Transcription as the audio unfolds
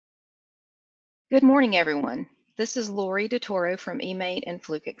Good morning, everyone. This is Lori DeToro from eMaint and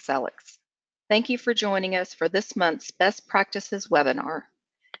Fluke Excelix. Thank you for joining us for this month's Best Practices webinar.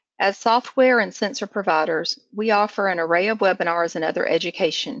 As software and sensor providers, we offer an array of webinars and other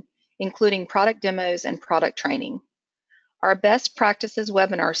education, including product demos and product training. Our Best Practices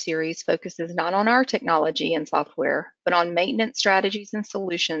webinar series focuses not on our technology and software, but on maintenance strategies and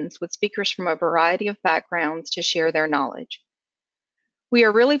solutions with speakers from a variety of backgrounds to share their knowledge. We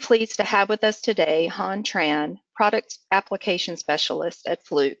are really pleased to have with us today Han Tran, Product Application Specialist at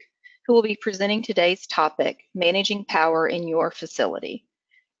Fluke, who will be presenting today's topic, Managing Power in Your Facility.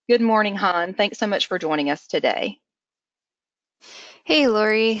 Good morning, Han. Thanks so much for joining us today. Hey,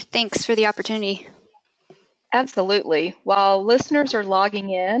 Lori. Thanks for the opportunity. Absolutely. While listeners are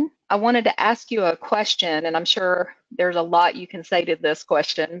logging in, I wanted to ask you a question, and I'm sure there's a lot you can say to this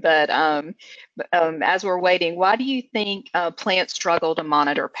question, but as we're waiting, why do you think plants struggle to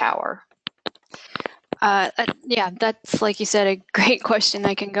monitor power? Yeah, that's, like you said, a great question.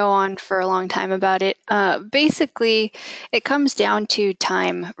 I can go on for a long time about it. Basically, it comes down to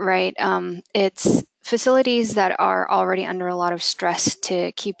time, right? It's facilities that are already under a lot of stress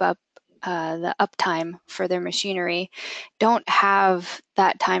to keep up the uptime for their machinery don't have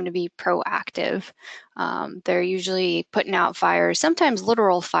that time to be proactive. They're usually putting out fires, sometimes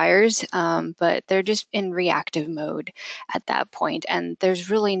literal fires, but they're just in reactive mode at that point. And there's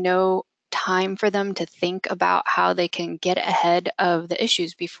really no time for them to think about how they can get ahead of the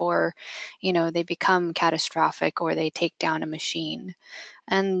issues before, they become catastrophic or they take down a machine.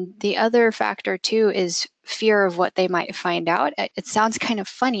 And the other factor too is fear of what they might find out. It sounds kind of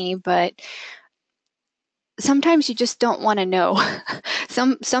funny, but sometimes you just don't want to know.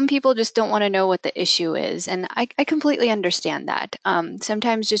 Some people just don't want to know what the issue is, and I completely understand that.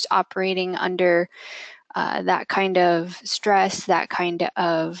 Sometimes just operating under that kind of stress, that kind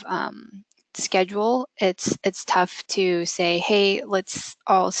of schedule, it's tough to say, hey, let's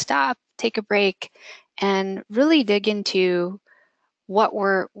all stop, take a break, and really dig into what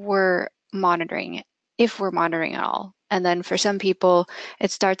we're monitoring, if we're monitoring at all. And then for some people,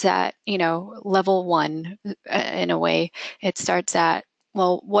 it starts at, level one in a way. It starts at,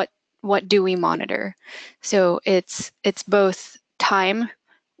 well, what do we monitor? So it's both time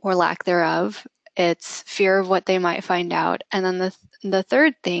or lack thereof. It's fear of what they might find out. And then the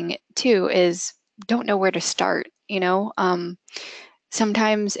third thing too is don't know where to start,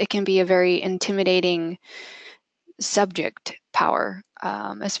 sometimes it can be a very intimidating subject, power,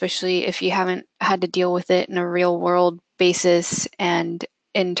 especially if you haven't had to deal with it in a real world basis and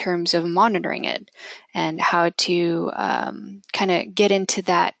in terms of monitoring it and how to kind of get into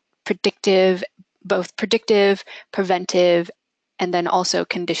that both predictive, preventive, and then also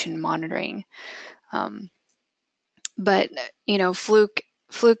condition monitoring. But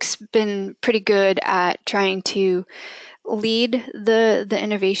Fluke's been pretty good at trying to lead the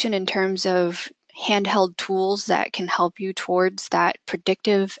innovation in terms of handheld tools that can help you towards that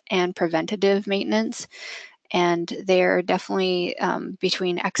predictive and preventative maintenance. And they're definitely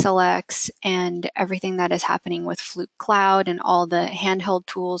between XLX and everything that is happening with Fluke Cloud and all the handheld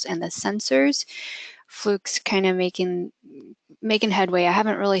tools and the sensors, Fluke's kind of making headway. I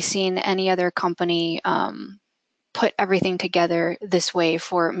haven't really seen any other company put everything together this way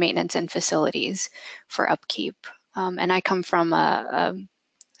for maintenance and facilities for upkeep. And I come from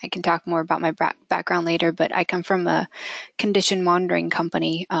I can talk more about my background later, but I come from a condition monitoring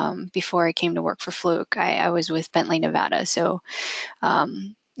company before I came to work for Fluke. I was with Bentley, Nevada. So,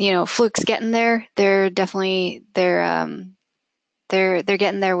 Fluke's getting there. They're definitely, they're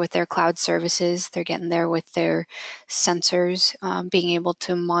getting there with their cloud services. They're getting there with their sensors, being able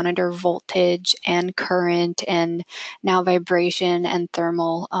to monitor voltage and current and now vibration and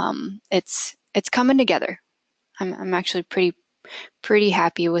thermal. It's coming together. I'm actually pretty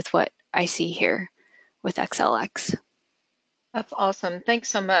happy with what I see here with XLX. That's awesome. Thanks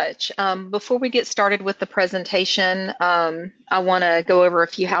so much. Before we get started with the presentation, I want to go over a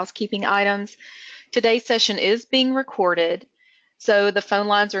few housekeeping items. Today's session is being recorded, so the phone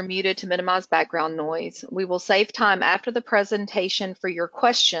lines are muted to minimize background noise. We will save time after the presentation for your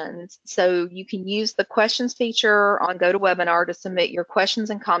questions, so you can use the questions feature on GoToWebinar to submit your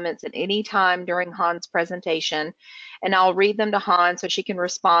questions and comments at any time during Han's presentation, and I'll read them to Han so she can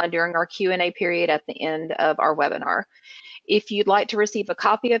respond during our Q&A period at the end of our webinar. If you'd like to receive a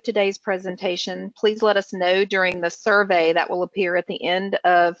copy of today's presentation, please let us know during the survey that will appear at the end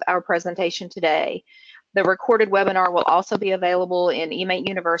of our presentation today. The recorded webinar will also be available in eMaint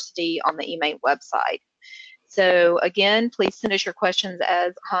University on the eMaint website. So again, please send us your questions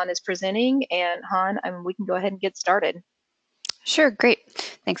as Han is presenting, and Han, we can go ahead and get started. Sure, great.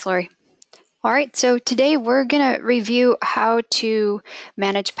 Thanks, Lori. All right, so today we're going to review how to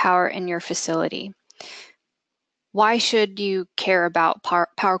manage power in your facility. Why should you care about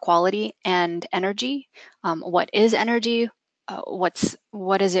power quality and energy? What is energy?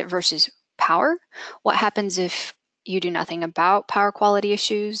 What is it versus power? What happens if you do nothing about power quality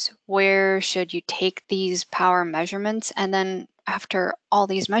issues? Where should you take these power measurements? And then after all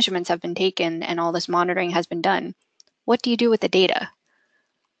these measurements have been taken and all this monitoring has been done, what do you do with the data?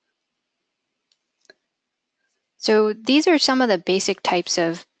 So these are some of the basic types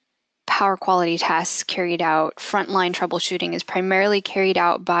of power quality tasks carried out. Frontline troubleshooting is primarily carried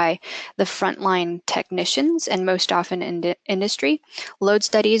out by the frontline technicians and most often in industry. Load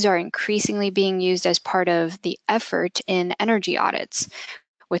studies are increasingly being used as part of the effort in energy audits,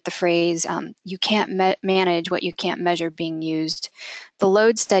 with the phrase, you can't manage what you can't measure being used. The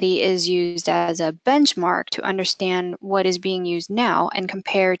load study is used as a benchmark to understand what is being used now and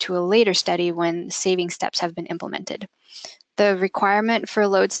compare to a later study when saving steps have been implemented. The requirement for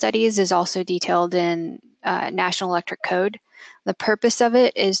load studies is also detailed in National Electric Code. The purpose of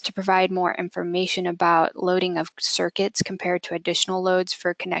it is to provide more information about loading of circuits compared to additional loads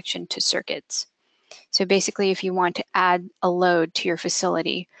for connection to circuits. So basically, if you want to add a load to your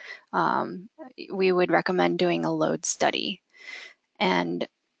facility, we would recommend doing a load study. And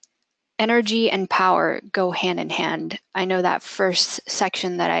energy and power go hand in hand. I know that first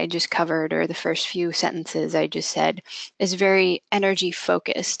section that I just covered, or the first few sentences I just said, is very energy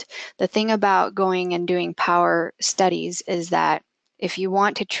focused. The thing about going and doing power studies is that if you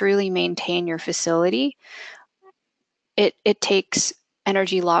want to truly maintain your facility, it takes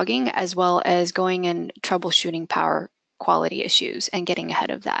energy logging as well as going and troubleshooting power quality issues and getting ahead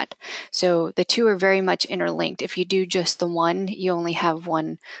of that. So the two are very much interlinked. If you do just the one, you only have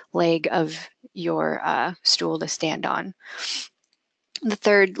one leg of your stool to stand on. The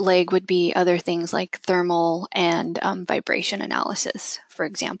third leg would be other things like thermal and vibration analysis, for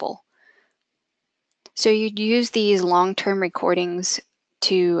example. So you'd use these long-term recordings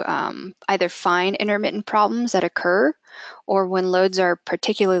to either find intermittent problems that occur, or when loads are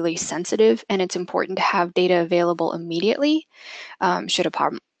particularly sensitive and it's important to have data available immediately should a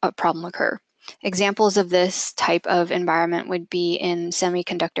problem occur. Examples of this type of environment would be in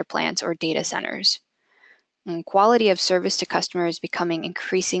semiconductor plants or data centers. And quality of service to customers is becoming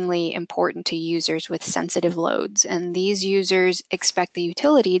increasingly important to users with sensitive loads, and these users expect the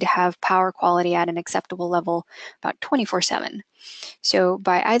utility to have power quality at an acceptable level about 24/7. So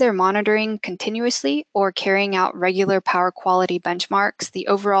by either monitoring continuously or carrying out regular power quality benchmarks, the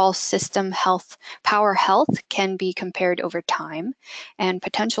overall system power health can be compared over time and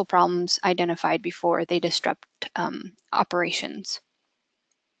potential problems identified before they disrupt operations.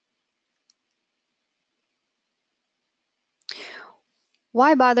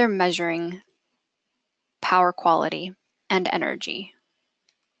 Why bother measuring power quality and energy?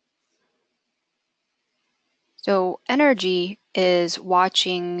 So energy is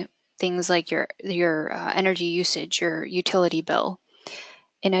watching things like your energy usage, your utility bill.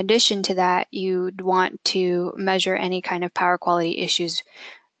 In addition to that, you'd want to measure any kind of power quality issues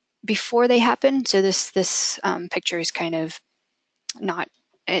before they happen. So this picture is kind of not,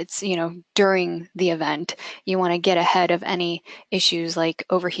 it's, during the event. You want to get ahead of any issues like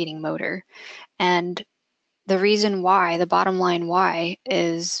overheating motor. And the reason why, the bottom line why,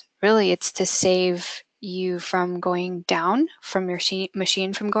 is really it's to save you from going down, from your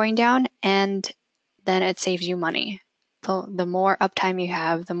machine from going down, and then it saves you money. The more uptime you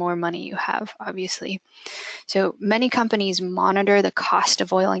have, the more money you have, obviously. So many companies monitor the cost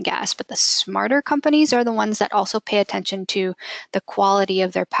of oil and gas, but the smarter companies are the ones that also pay attention to the quality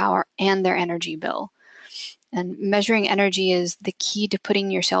of their power and their energy bill. And measuring energy is the key to putting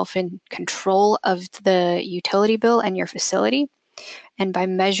yourself in control of the utility bill and your facility. And by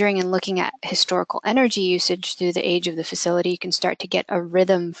measuring and looking at historical energy usage through the age of the facility, you can start to get a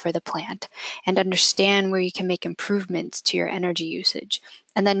rhythm for the plant and understand where you can make improvements to your energy usage.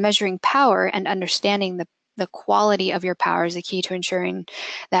 And then measuring power and understanding the quality of your power is the key to ensuring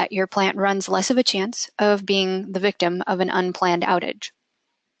that your plant runs less of a chance of being the victim of an unplanned outage.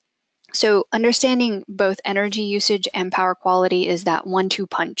 So understanding both energy usage and power quality is that 1-2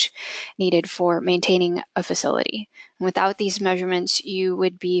 punch needed for maintaining a facility. Without these measurements, you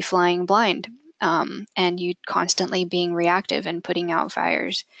would be flying blind and you'd constantly being reactive and putting out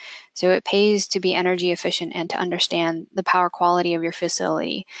fires. So it pays to be energy efficient and to understand the power quality of your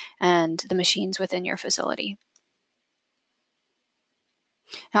facility and the machines within your facility.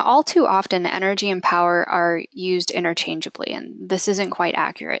 Now, all too often, energy and power are used interchangeably, and this isn't quite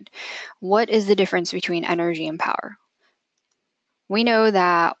accurate. What is the difference between energy and power? We know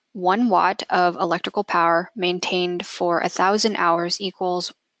that 1 watt of electrical power maintained for 1,000 hours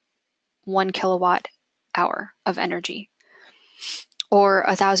equals 1 kilowatt hour of energy. Or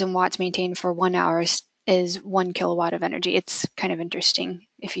 1,000 watts maintained for 1 hour is 1 kilowatt of energy. It's kind of interesting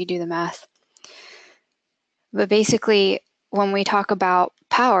if you do the math. But basically, when we talk about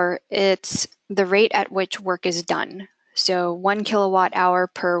power, it's the rate at which work is done. So 1 kilowatt hour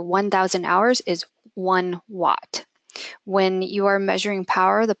per 1,000 hours is 1 watt. When you are measuring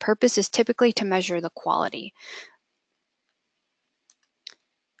power, the purpose is typically to measure the quality.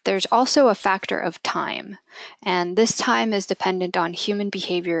 There's also a factor of time, and this time is dependent on human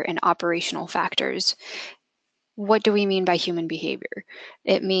behavior and operational factors. What do we mean by human behavior?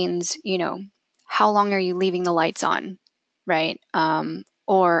 It means, how long are you leaving the lights on, right?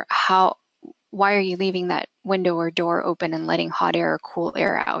 Or why are you leaving that window or door open and letting hot air or cool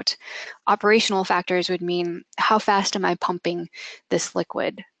air out? Operational factors would mean, how fast am I pumping this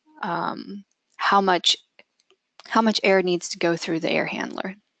liquid? How much air needs to go through the air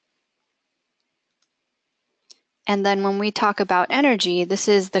handler? And then when we talk about energy, this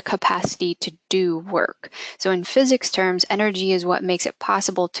is the capacity to do work. So in physics terms, energy is what makes it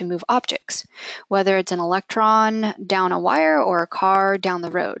possible to move objects, whether it's an electron down a wire or a car down the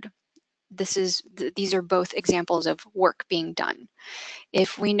road. These are both examples of work being done.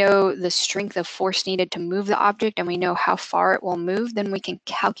 If we know the strength of force needed to move the object and we know how far it will move, then we can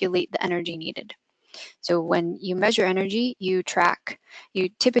calculate the energy needed. So when you measure energy, you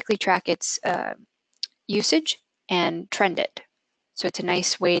typically track its usage and trend it. So it's a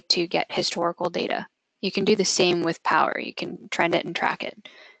nice way to get historical data. You can do the same with power. You can trend it and track it.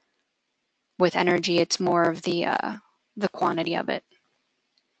 With energy, it's more of the quantity of it.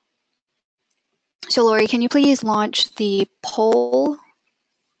 So Lori, can you please launch the poll?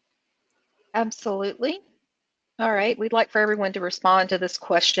 Absolutely. All right, we'd like for everyone to respond to this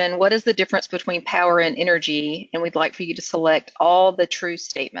question. What is the difference between power and energy? And we'd like for you to select all the true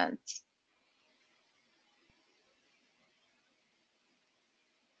statements.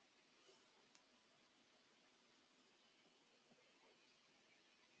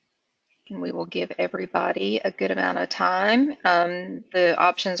 And we will give everybody a good amount of time. The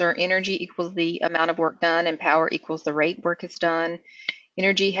options are energy equals the amount of work done and power equals the rate work is done.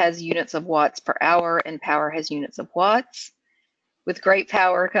 Energy has units of watts per hour and power has units of watts. With great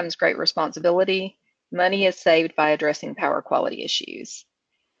power comes great responsibility. Money is saved by addressing power quality issues.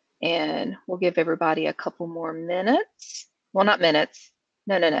 And we'll give everybody a couple more minutes. Well, not minutes.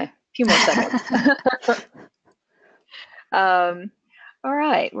 No. A few more seconds. All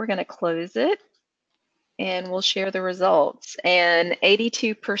right, we're going to close it and we'll share the results. And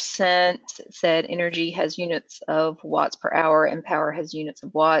 82% said energy has units of watts per hour and power has units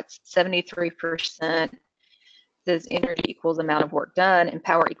of watts. 73% says energy equals amount of work done and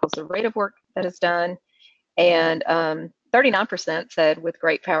power equals the rate of work that is done. And 39% said with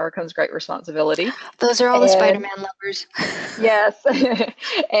great power comes great responsibility. Those are all the Spider-Man lovers. Yes.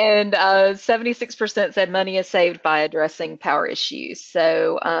 And 76% said money is saved by addressing power issues.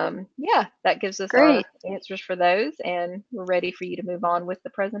 So yeah, that gives us our answers for those, and we're ready for you to move on with the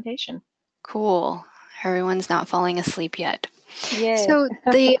presentation. Cool. Everyone's not falling asleep yet. Yeah. So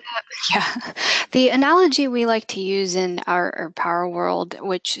the analogy we like to use in our power world,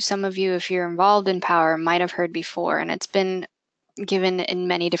 which some of you, if you're involved in power, might have heard before, and it's been given in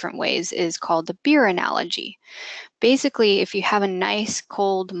many different ways, is called the beer analogy. Basically, if you have a nice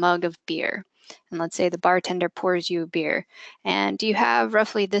cold mug of beer, and let's say the bartender pours you a beer, and you have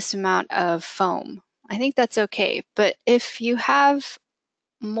roughly this amount of foam, I think that's okay. But if you have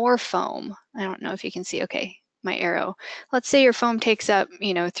more foam, I don't know if you can see, okay, my arrow. Let's say your foam takes up,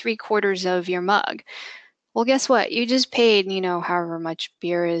 3/4 of your mug. Well, guess what? You just paid, however much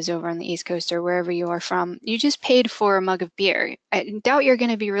beer is over on the East Coast or wherever you are from, you just paid for a mug of beer. I doubt you're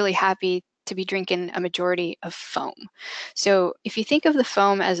going to be really happy to be drinking a majority of foam. So if you think of the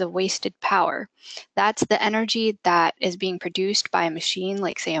foam as a wasted power, that's the energy that is being produced by a machine,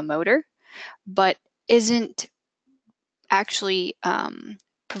 like say a motor, but isn't actually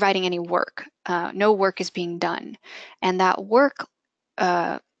providing any work. No work is being done. And that work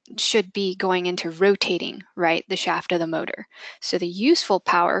should be going into rotating, right, the shaft of the motor. So the useful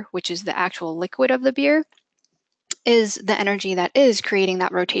power, which is the actual liquid of the beer, is the energy that is creating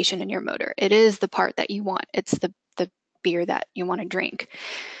that rotation in your motor. It is the part that you want. It's the beer that you want to drink.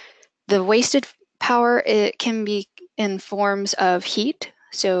 The wasted power, it can be in forms of heat,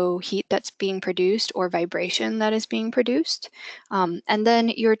 so heat that's being produced or vibration that is being produced. And then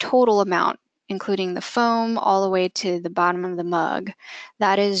your total amount including the foam all the way to the bottom of the mug,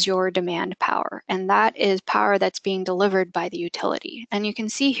 that is your demand power. And that is power that's being delivered by the utility. And you can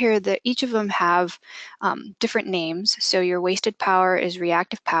see here that each of them have different names. So your wasted power is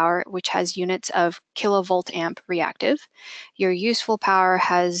reactive power, which has units of kilovolt amp reactive. Your useful power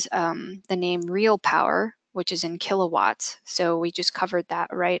has the name real power, which is in kilowatts. So we just covered that,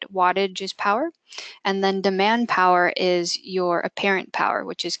 right? Wattage is power. And then demand power is your apparent power,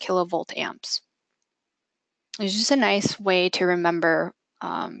 which is kilovolt amps. It's just a nice way to remember,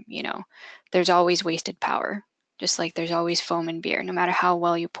 there's always wasted power, just like there's always foam in beer, no matter how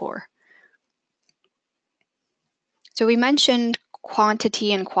well you pour. So we mentioned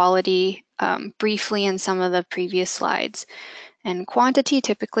quantity and quality briefly in some of the previous slides. And quantity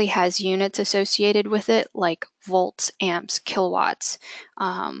typically has units associated with it, like volts, amps, kilowatts,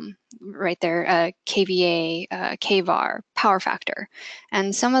 right there, kVA, kVAR, power factor.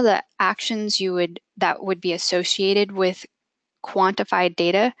 And some of the actions that would be associated with quantified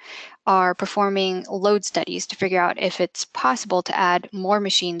data are performing load studies to figure out if it's possible to add more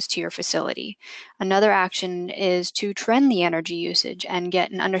machines to your facility. Another action is to trend the energy usage and get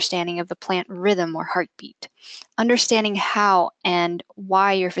an understanding of the plant rhythm or heartbeat. Understanding how and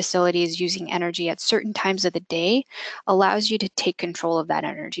why your facility is using energy at certain times of the day allows you to take control of that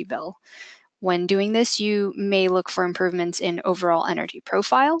energy bill. When doing this, you may look for improvements in overall energy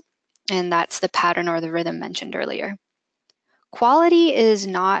profile, and that's the pattern or the rhythm mentioned earlier. Quality is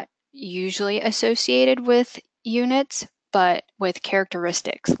not usually associated with units, but with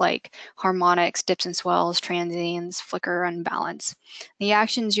characteristics like harmonics, dips and swells, transients, flicker, and balance. The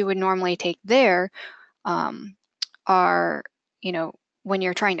actions you would normally take there are, when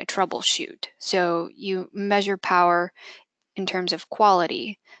you're trying to troubleshoot. So you measure power in terms of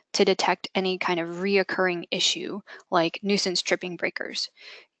quality to detect any kind of reoccurring issue like nuisance tripping breakers.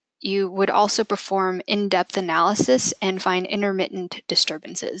 You would also perform in-depth analysis and find intermittent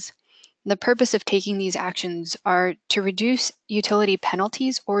disturbances. The purpose of taking these actions are to reduce utility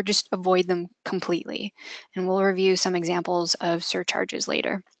penalties or just avoid them completely. And we'll review some examples of surcharges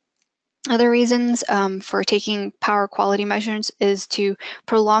later. Other reasons for taking power quality measures is to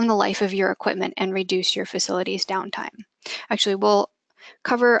prolong the life of your equipment and reduce your facility's downtime. Actually, we'll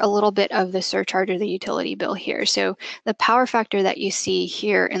cover a little bit of the surcharge or the utility bill here. So the power factor that you see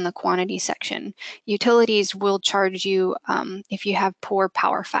here in the quantity section, utilities will charge you if you have poor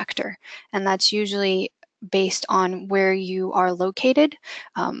power factor, and that's usually based on where you are located,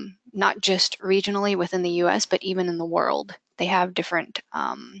 not just regionally within the US, but even in the world. They have different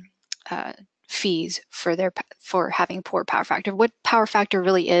fees for having poor power factor. What power factor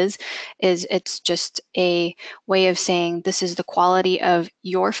really is it's just a way of saying this is the quality of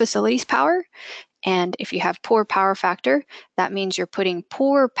your facility's power. And if you have poor power factor, that means you're putting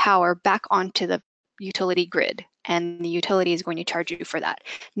poor power back onto the utility grid, and the utility is going to charge you for that,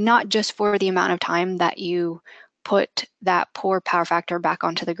 not just for the amount of time that you put that poor power factor back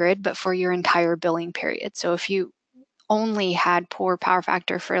onto the grid, but for your entire billing period. So if you only had poor power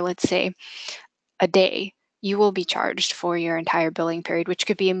factor for, let's say, a day, you will be charged for your entire billing period, which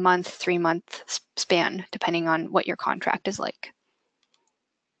could be a month, 3-month span, depending on what your contract is like.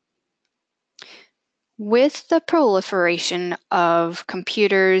 With the proliferation of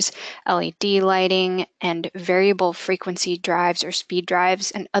computers, LED lighting, and variable frequency drives or speed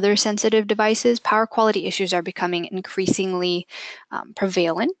drives and other sensitive devices, power quality issues are becoming increasingly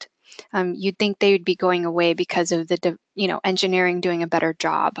prevalent. You'd think they would be going away because of the engineering doing a better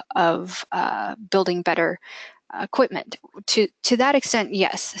job of building better equipment. To that extent,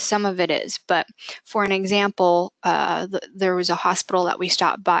 yes, some of it is. But for an example, there was a hospital that we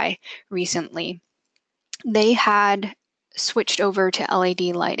stopped by recently. They had switched over to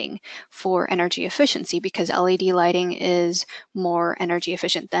LED lighting for energy efficiency because LED lighting is more energy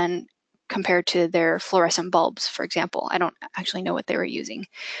efficient than compared to their fluorescent bulbs, for example. I don't actually know what they were using.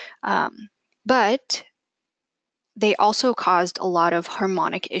 But they also caused a lot of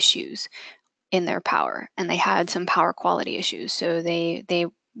harmonic issues in their power, and they had some power quality issues. So they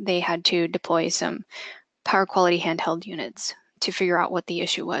had to deploy some power quality handheld units to figure out what the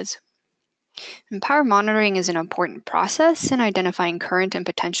issue was. And power monitoring is an important process in identifying current and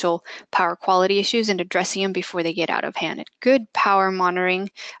potential power quality issues and addressing them before they get out of hand. Good power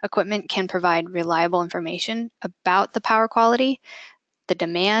monitoring equipment can provide reliable information about the power quality, the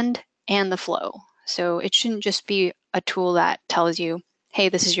demand, and the flow. So it shouldn't just be a tool that tells you, hey,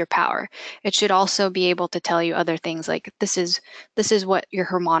 this is your power. It should also be able to tell you other things like this is what your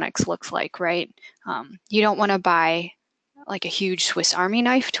harmonics looks like, right? You don't want to buy like a huge Swiss Army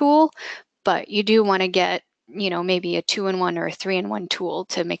knife tool, but you do want to get, maybe a 2-in-1 or a 3-in-1 tool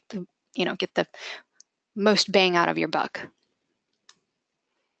to make get the most bang out of your buck.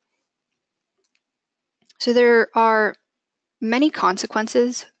 So there are many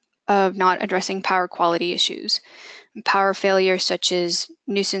consequences of not addressing power quality issues. Power failures such as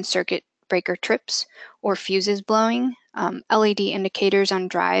nuisance circuit breaker trips or fuses blowing. LED indicators on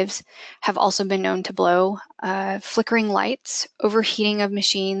drives have also been known to blow. Flickering lights, overheating of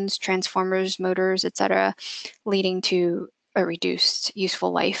machines, transformers, motors, etc., leading to a reduced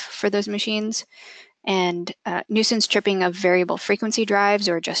useful life for those machines. And nuisance tripping of variable frequency drives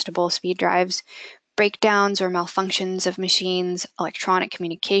or adjustable speed drives, breakdowns or malfunctions of machines, electronic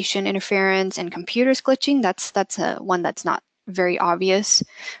communication interference, and computers glitching. That's one that's not very obvious,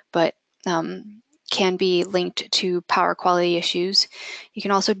 but can be linked to power quality issues. You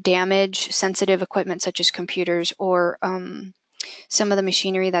can also damage sensitive equipment such as computers or some of the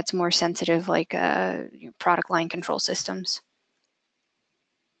machinery that's more sensitive, like product line control systems.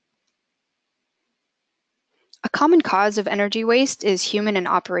 A common cause of energy waste is human and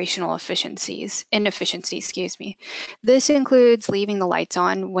operational inefficiency, excuse me. This includes leaving the lights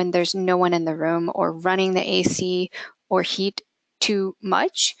on when there's no one in the room, or running the AC or heat too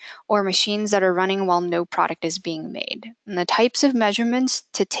much, or machines that are running while no product is being made. And the types of measurements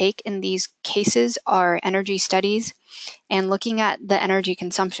to take in these cases are energy studies and looking at the energy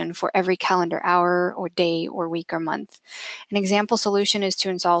consumption for every calendar hour or day or week or month. An example solution is to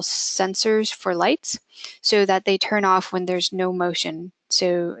install sensors for lights so that they turn off when there's no motion.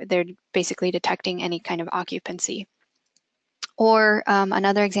 So they're basically detecting any kind of occupancy. Or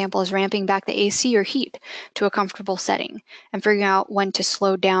another example is ramping back the AC or heat to a comfortable setting and figuring out when to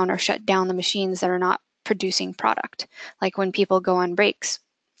slow down or shut down the machines that are not producing product. Like when people go on breaks,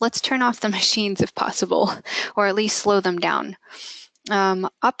 let's turn off the machines if possible, or at least slow them down.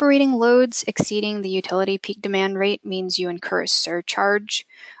 Operating loads exceeding the utility peak demand rate means you incur a surcharge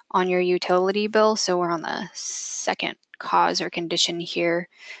on your utility bill. So we're on the second cause or condition here.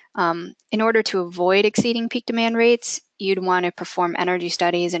 In order to avoid exceeding peak demand rates, you'd want to perform energy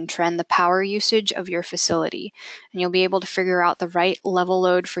studies and trend the power usage of your facility. And you'll be able to figure out the right level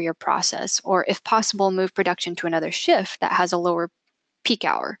load for your process, or if possible, move production to another shift that has a lower peak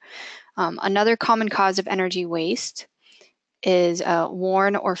hour. Another common cause of energy waste is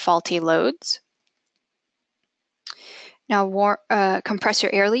worn or faulty loads. Now,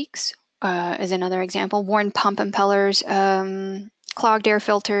 compressor air leaks is another example. Worn pump impellers, clogged air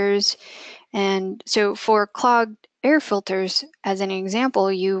filters. And so for clogged air filters, as an example,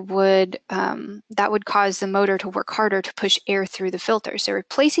 that would cause the motor to work harder to push air through the filter. So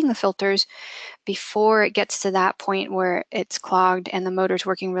replacing the filters before it gets to that point where it's clogged and the motor's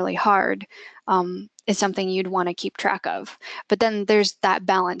working really hard is something you'd want to keep track of. But then there's that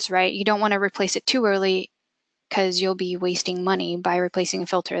balance, right? You don't want to replace it too early because you'll be wasting money by replacing a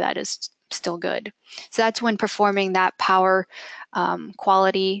filter that is still good. So that's when performing that power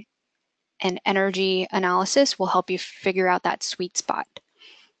quality and energy analysis will help you figure out that sweet spot.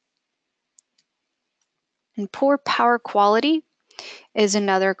 And poor power quality is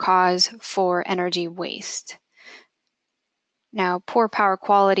another cause for energy waste. Now, poor power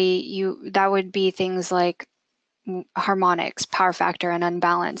quality, that would be things like harmonics, power factor, and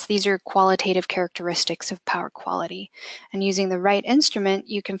unbalance. These are qualitative characteristics of power quality. And using the right instrument,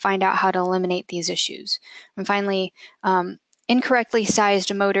 you can find out how to eliminate these issues. And finally, incorrectly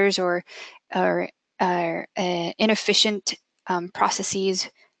sized motors or inefficient processes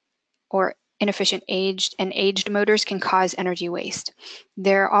or inefficient aged motors can cause energy waste.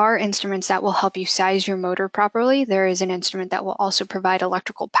 There are instruments that will help you size your motor properly. There is an instrument that will also provide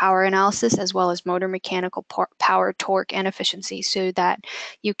electrical power analysis as well as motor mechanical power, torque, and efficiency so that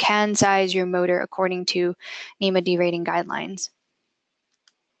you can size your motor according to NEMA D rating guidelines.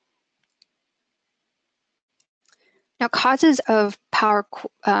 Now, causes of power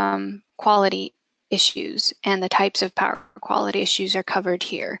quality issues and the types of power quality issues are covered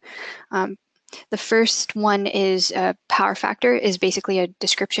here. The first one is power factor is basically a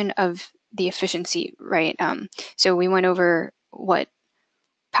description of the efficiency, right? So we went over what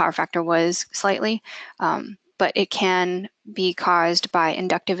power factor was slightly, but it can be caused by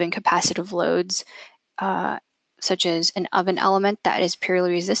inductive and capacitive loads, such as an oven element that is purely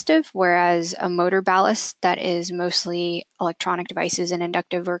resistive, whereas a motor ballast that is mostly electronic devices and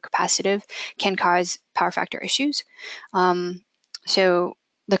inductive or capacitive can cause power factor issues. So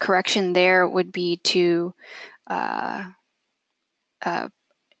the correction there would be to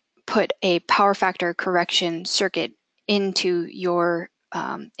put a power factor correction circuit into your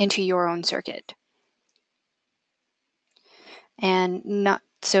own circuit. And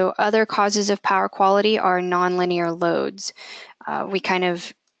so other causes of power quality are nonlinear loads. We kind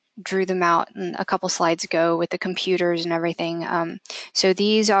of drew them out a couple slides ago with the computers and everything. So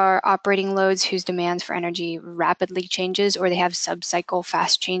these are operating loads whose demands for energy rapidly changes, or they have sub-cycle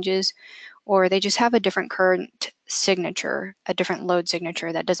fast changes, or they just have a different current signature, a different load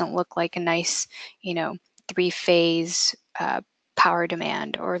signature that doesn't look like a nice, three-phase power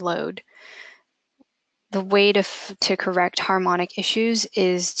demand or load. The way to correct harmonic issues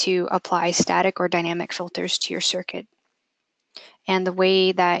is to apply static or dynamic filters to your circuit. And the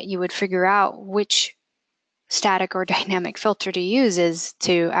way that you would figure out which static or dynamic filter to use is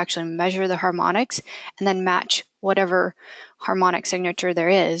to actually measure the harmonics and then match whatever harmonic signature there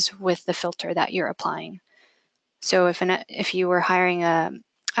is with the filter that you're applying. So if you were hiring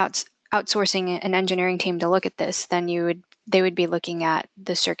outsourcing an engineering team to look at this, then they would be looking at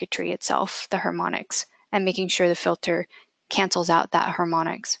the circuitry itself, the harmonics, and making sure the filter cancels out that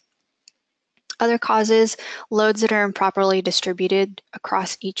harmonics. Other causes, loads that are improperly distributed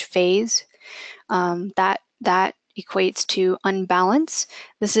across each phase. That equates to unbalance.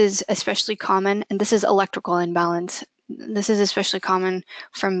 This is especially common, and this is electrical imbalance. This is especially common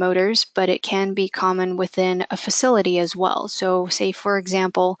from motors, but it can be common within a facility as well. So say, for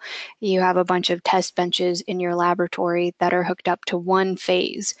example, you have a bunch of test benches in your laboratory that are hooked up to one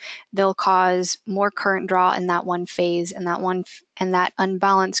phase. They'll cause more current draw in that one phase, and that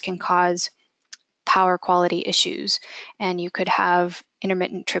unbalance can cause power quality issues, and you could have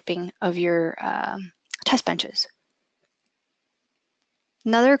intermittent tripping of your test benches.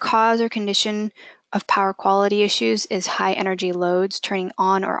 Another cause or condition of power quality issues is high energy loads turning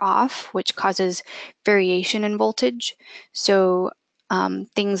on or off, which causes variation in voltage. So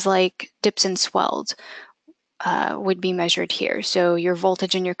things like dips and swells would be measured here. So your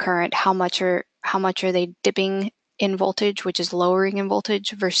voltage and your current, how much are they dipping in voltage, which is lowering in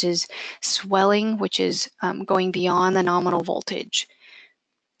voltage, versus swelling, which is going beyond the nominal voltage.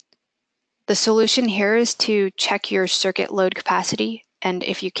 The solution here is to check your circuit load capacity, and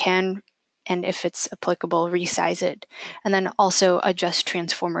if you can, and if it's applicable, resize it, and then also adjust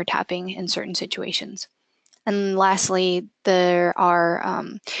transformer tapping in certain situations. And lastly, there are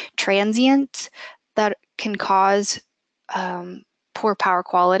transients that can cause poor power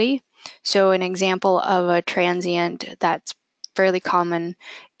quality. So an example of a transient that's fairly common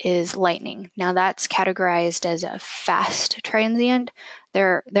is lightning. Now that's categorized as a fast transient.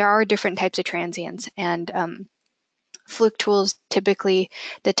 There are different types of transients, and Fluke tools typically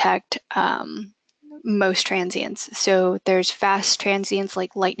detect most transients. So there's fast transients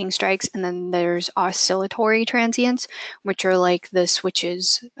like lightning strikes, and then there's oscillatory transients, which are like the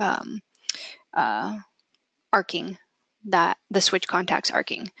switches arcing, that the switch contacts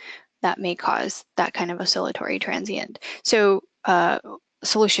arcing, that may cause that kind of oscillatory transient. So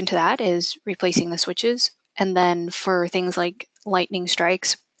solution to that is replacing the switches, and then for things like lightning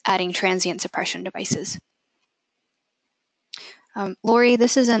strikes, adding transient suppression devices. Lori,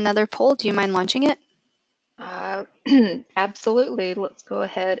 this is another poll. Do you mind launching it? Absolutely. Let's go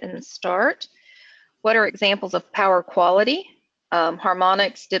ahead and start. What are examples of power quality?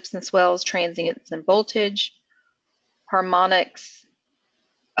 Harmonics, dips and swells, transients, and voltage. Harmonics,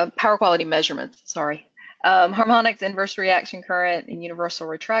 power quality measurements, sorry. Harmonics, inverse reaction current, and universal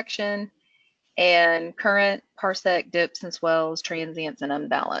retraction. And current, parsec, dips and swells, transients, and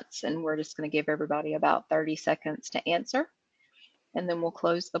unbalance. And we're just going to give everybody about 30 seconds to answer, and then we'll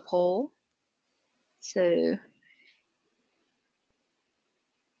close the poll. So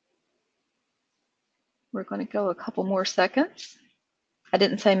we're going to go a couple more seconds. I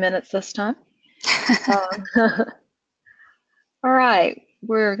didn't say minutes this time. All right,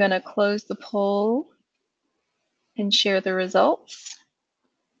 we're going to close the poll and share the results.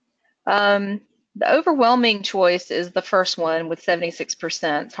 The overwhelming choice is the first one with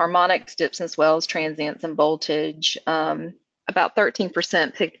 76%. Harmonics, dips and swells, transients, and voltage. About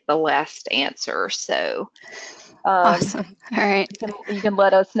 13% picked the last answer. So awesome. All right. You can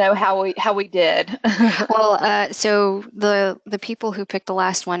let us know how we did. Well, so the people who picked the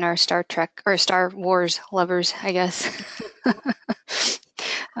last one are Star Trek or Star Wars lovers, I guess.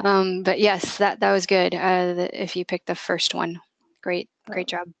 But yes, that was good. If you picked the first one, great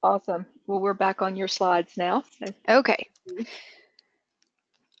job. Awesome. Well, we're back on your slides now. So. Okay.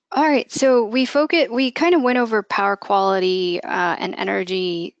 All right, so we kind of went over power quality and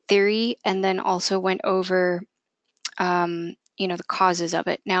energy theory, and then also went over, the causes of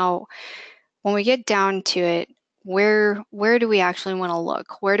it. Now, when we get down to it, where do we actually want to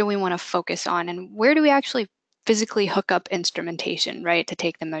look? Where do we want to focus on? And where do we actually physically hook up instrumentation, right, to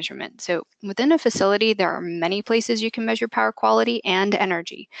take the measurement? So within a facility, there are many places you can measure power quality and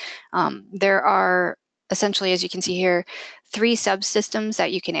energy. There are essentially, as you can see here, 3 subsystems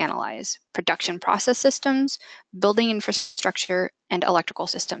that you can analyze: production process systems, building infrastructure, and electrical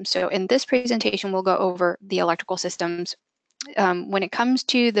systems. So in this presentation, we'll go over the electrical systems. When it comes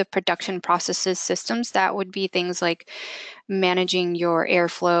to the production processes systems, that would be things like managing your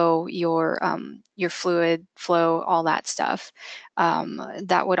airflow, your fluid flow, all that stuff.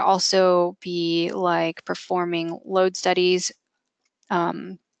 That would also be like performing load studies,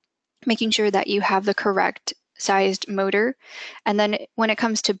 um, making sure that you have the correct sized motor. And then when it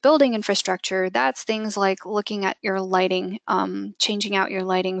comes to building infrastructure, that's things like looking at your lighting, changing out your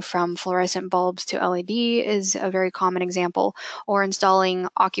lighting from fluorescent bulbs to LED is a very common example, or installing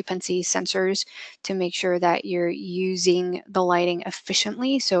occupancy sensors to make sure that you're using the lighting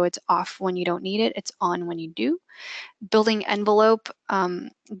efficiently. So it's off when you don't need it, it's on when you do. Building envelope,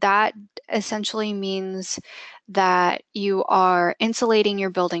 that essentially means that you are insulating your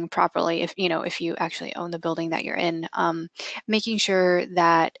building properly, if you actually own the building that you're in, making sure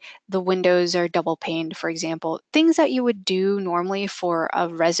that the windows are double paned, for example. Things that you would do normally for a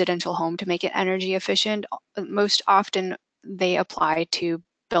residential home to make it energy efficient, most often they apply to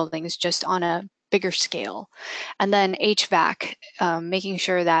buildings just on a bigger scale. And then HVAC, making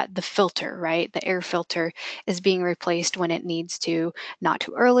sure that the filter, right, the air filter is being replaced when it needs to, not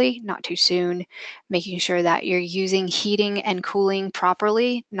too early, not too soon, making sure that you're using heating and cooling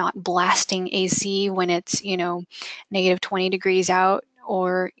properly, not blasting AC when it's, negative 20 degrees out,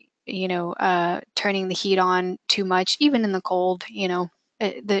 or, turning the heat on too much, even in the cold,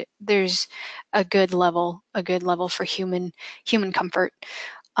 there's a good level for human comfort.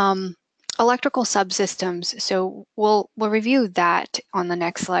 Electrical subsystems. So we'll review that on the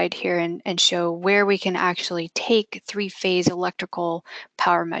next slide here and show where we can actually take 3-phase electrical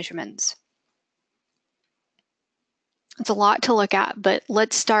power measurements. It's a lot to look at, but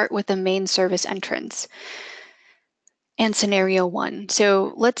let's start with the main service entrance and scenario 1.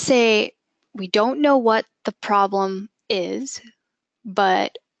 So let's say we don't know what the problem is,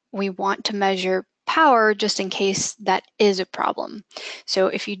 but we want to measure power just in case that is a problem. So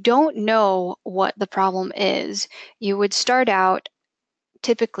if you don't know what the problem is, you would start out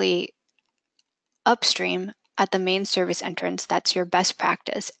typically upstream at the main service entrance. That's your best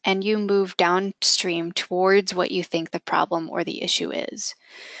practice. And you move downstream towards what you think the problem or the issue is.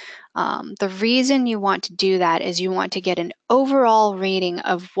 The reason you want to do that is you want to get an overall reading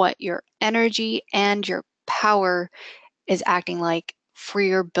of what your energy and your power is acting like for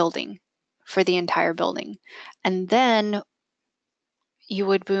your building, for the entire building. And then you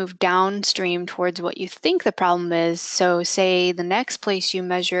would move downstream towards what you think the problem is. So say the next place you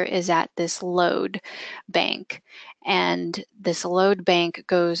measure is at this load bank, and this load bank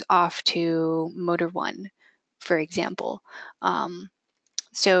goes off to motor 1, for example.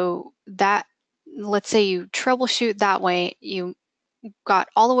 So that, let's say you troubleshoot that way, you got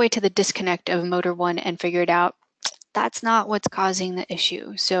all the way to the disconnect of motor 1 and figured out that's not what's causing the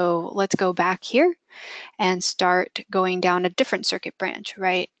issue. So let's go back here and start going down a different circuit branch,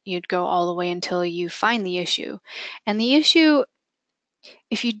 right? You'd go all the way until you find the issue. And the issue,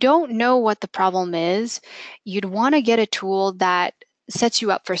 if you don't know what the problem is, you'd want to get a tool that sets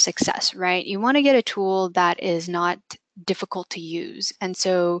you up for success, right? You want to get a tool that is not difficult to use. And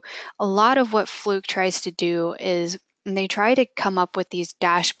so a lot of what Fluke tries to do is they try to come up with these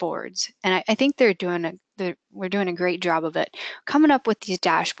dashboards. And I think we're doing a great job of it, coming up with these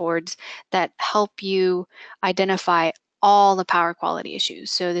dashboards that help you identify all the power quality issues.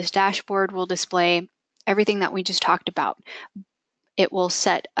 So this dashboard will display everything that we just talked about. It will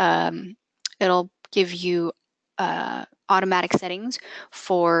it'll give you automatic settings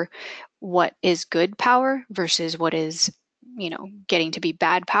for what is good power versus what is, getting to be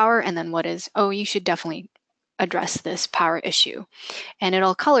bad power, and then what is, oh, you should definitely address this power issue. And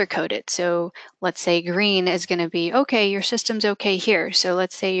it'll color code it. So let's say green is going to be, okay, your system's okay here. So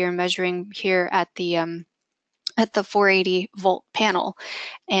let's say you're measuring here at the 480 volt panel,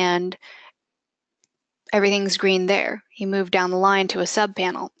 and everything's green there. You move down the line to a sub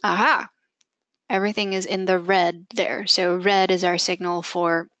panel. Aha! Everything is in the red there. So red is our signal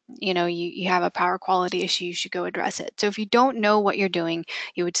for, you have a power quality issue, you should go address it. So if you don't know what you're doing,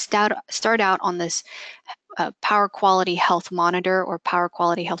 you would start out on this power quality health monitor or power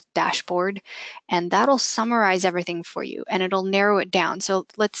quality health dashboard, and that'll summarize everything for you and it'll narrow it down. So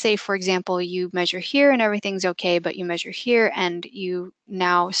let's say, for example, you measure here and everything's okay, but you measure here and you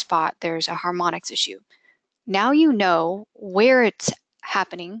now spot there's a harmonics issue. Now you know where it's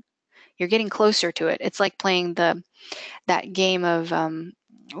happening. You're getting closer to it. It's like playing that game of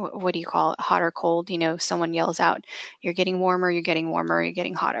what do you call it, hot or cold? You know, someone yells out, you're getting warmer, you're getting warmer, you're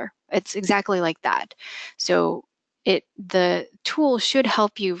getting hotter. It's exactly like that. So the tool should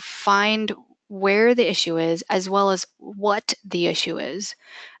help you find where the issue is as well as what the issue is.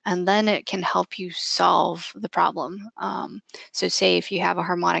 And then it can help you solve the problem. So say if you have a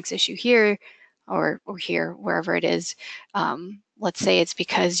harmonics issue here or here, wherever it is, let's say it's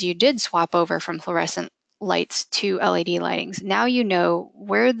because you did swap over from fluorescent lights to LED lightings. Now you know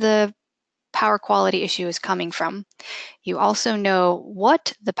where the power quality issue is coming from. You also know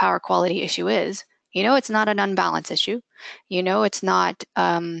what the power quality issue is. You know it's not an unbalance issue. You know it's not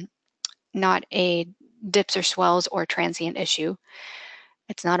a dips or swells or transient issue.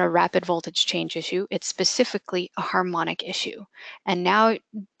 It's not a rapid voltage change issue. It's specifically a harmonic issue. And now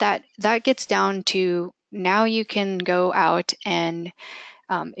that gets down to, now you can go out and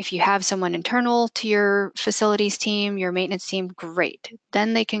if you have someone internal to your facilities team, your maintenance team, great.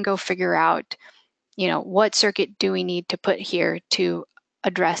 Then they can go figure out, you know, what circuit do we need to put here to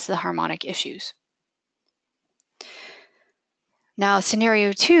address the harmonic issues. Now,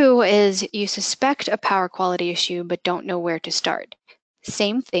 scenario 2 is you suspect a power quality issue but don't know where to start.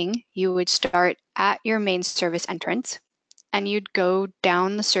 Same thing, you would start at your main service entrance and you'd go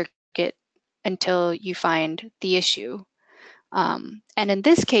down the circuit until you find the issue. And in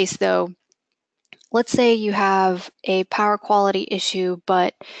this case, though, let's say you have a power quality issue,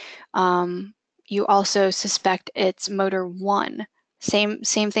 but you also suspect it's motor 1. Same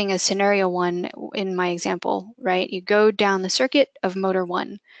thing as scenario 1 in my example, right? You go down the circuit of motor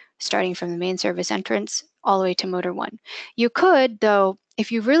 1, starting from the main service entrance all the way to motor 1. You could, though,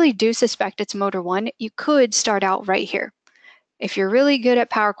 if you really do suspect it's motor 1, you could start out right here. If you're really good at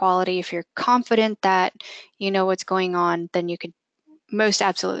power quality, if you're confident that you know what's going on, then you could most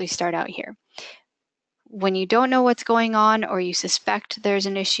absolutely start out here. When you don't know what's going on or you suspect there's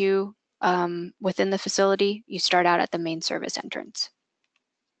an issue within the facility, you start out at the main service entrance.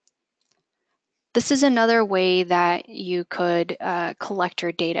 This is another way that you could collect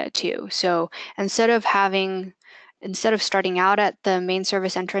your data too. So instead of starting out at the main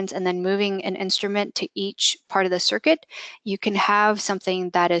service entrance and then moving an instrument to each part of the circuit, you can have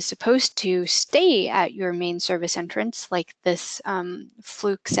something that is supposed to stay at your main service entrance, like this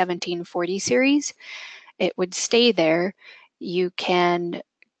Fluke 1740 series. It would stay there. You can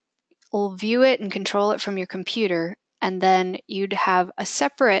view it and control it from your computer, and then you'd have a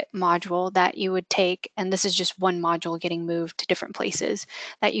separate module that you would take, and this is just one module getting moved to different places,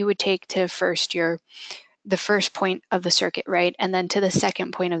 that you would take to the first point of the circuit, right? And then to the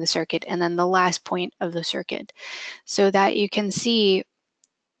second point of the circuit, and then the last point of the circuit, so that you can see,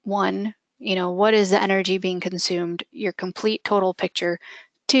 one, you know, what is the energy being consumed, your complete total picture.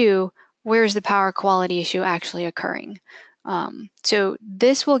 Two, where's the power quality issue actually occurring? So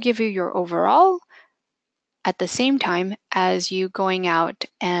this will give you your overall at the same time as you going out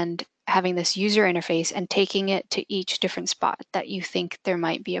and having this user interface and taking it to each different spot that you think there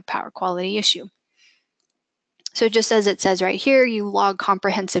might be a power quality issue. So just as it says right here, you log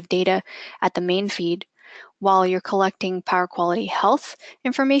comprehensive data at the main feed while you're collecting power quality health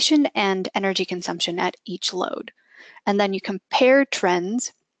information and energy consumption at each load. And then you compare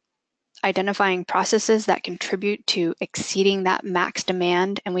trends, identifying processes that contribute to exceeding that max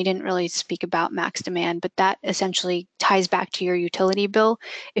demand. And we didn't really speak about max demand, but that essentially ties back to your utility bill.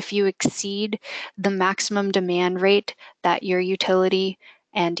 If you exceed the maximum demand rate that your utility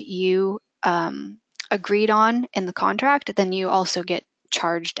and you agreed on in the contract, then you also get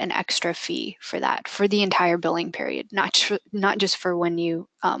charged an extra fee for that for the entire billing period, not just for when you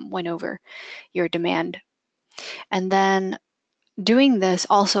went over your demand. And then doing this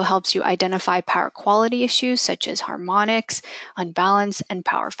also helps you identify power quality issues such as harmonics, unbalance, and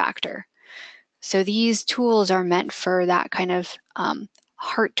power factor. So these tools are meant for that kind of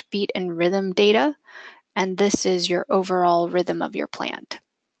heartbeat and rhythm data, and this is your overall rhythm of your plant.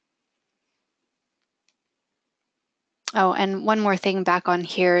 Oh, and one more thing back on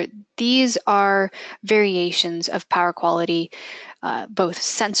here. These are variations of power quality, both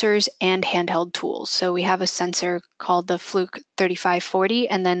sensors and handheld tools. So we have a sensor called the Fluke 3540,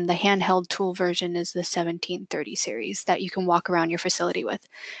 and then the handheld tool version is the 1730 series that you can walk around your facility with.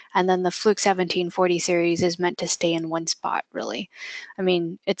 And then the Fluke 1740 series is meant to stay in one spot, really. I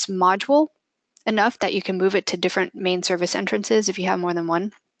mean, it's modular enough that you can move it to different main service entrances if you have more than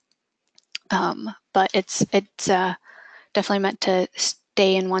one. But it's definitely meant to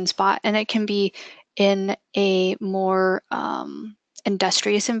stay in one spot, and it can be in a more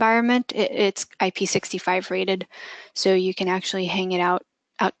industrious environment. It's IP65 rated, so you can actually hang it out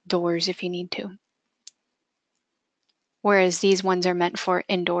outdoors if you need to. whereas these ones are meant for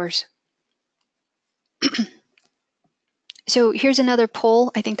indoors. So here's another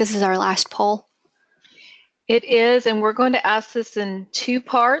poll. I think this is our last poll. It is, and we're going to ask this in two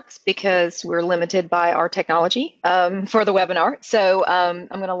parts because we're limited by our technology for the webinar. So I'm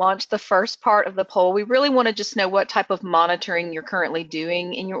going to launch the first part of the poll. We really want to just know what type of monitoring you're currently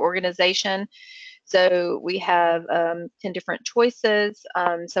doing in your organization. So we have 10 different choices.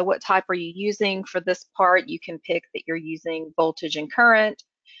 So what type are you using for this part? You can pick that you're using voltage and current,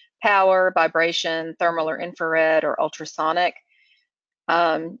 power, vibration, thermal or infrared, or ultrasonic.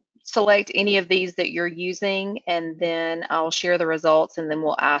 Select any of these that you're using, and then I'll share the results, and then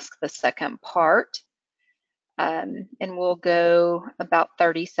we'll ask the second part. And we'll go about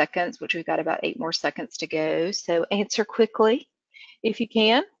 30 seconds, which we've got about 8 more seconds to go. So answer quickly if you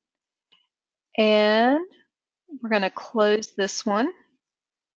can. And we're going to close this one,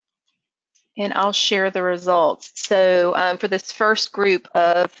 and I'll share the results. So for this first group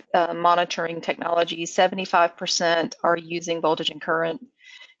of monitoring technologies, 75% are using voltage and current,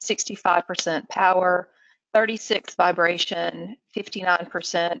 65% power, 36% vibration,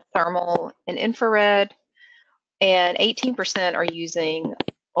 59% thermal and infrared, and 18% are using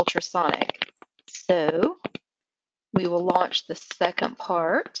ultrasonic. So we will launch the second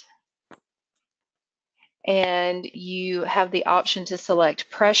part, and you have the option to select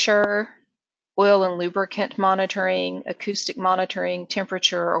pressure, oil and lubricant monitoring, acoustic monitoring,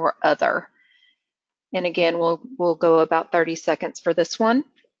 temperature, or other. And again, we'll go about 30 seconds for this one.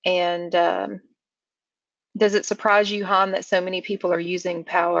 And does it surprise you, Han, that so many people are using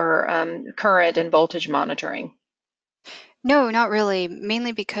power, current, and voltage monitoring? No, not really.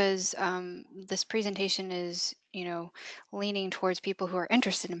 Mainly because this presentation is, leaning towards people who are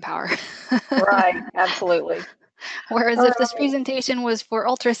interested in power. Right, absolutely. Whereas All if this right, presentation was for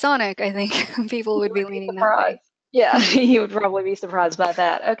ultrasonic, I think people you would be would be leaning that surprised. way. Yeah, you would probably be surprised by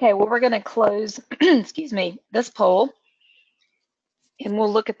that. Okay, well, we're going to close, excuse me, this poll, and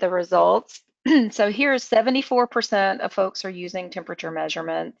we'll look at the results. So here's 74% of folks are using temperature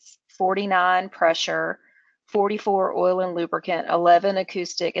measurements, 49 pressure, 44 oil and lubricant, 11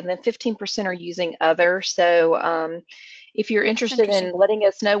 acoustic, and then 15% are using other. So if you're That's interested in interesting. letting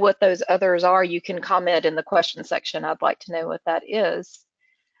us know what those others are, you can comment in the question section. I'd like to know what that is.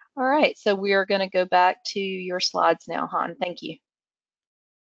 All right, so we are going to go back to your slides now, Han. Thank you.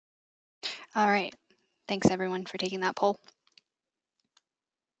 All right. Thanks everyone for taking that poll.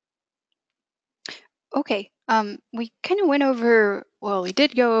 Okay, we kind of went over, well, we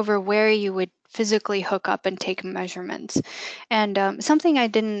did go over where you would physically hook up and take measurements. And something I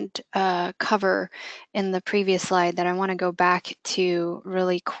didn't cover in the previous slide that I want to go back to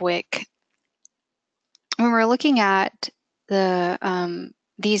really quick. When we're looking at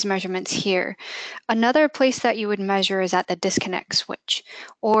these measurements here, another place that you would measure is at the disconnect switch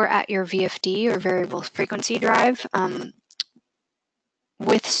or at your VFD or variable frequency drive.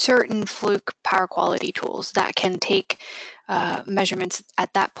 With certain Fluke power quality tools that can take measurements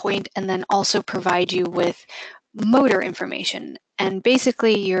at that point and then also provide you with motor information. And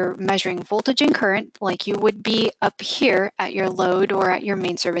basically you're measuring voltage and current like you would be up here at your load or at your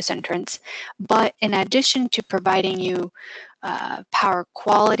main service entrance. But in addition to providing you power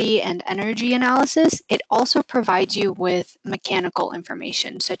quality and energy analysis, it also provides you with mechanical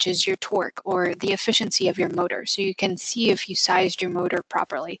information such as your torque or the efficiency of your motor. So you can see if you sized your motor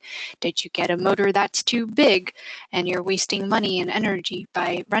properly. Did you get a motor that's too big and you're wasting money and energy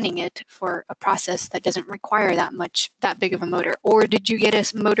by running it for a process that doesn't require that big of a motor? Or did you get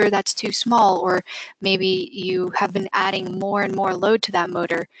a motor that's too small, or maybe you have been adding more and more load to that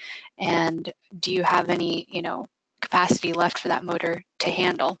motor, and do you have any, capacity left for that motor to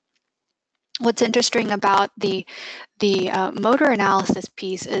handle? What's interesting about the motor analysis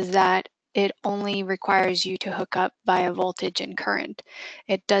piece is that it only requires you to hook up via voltage and current.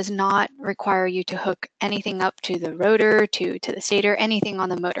 It does not require you to hook anything up to the rotor, to the stator, anything on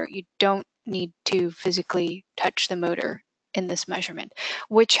the motor. You don't need to physically touch the motor in this measurement,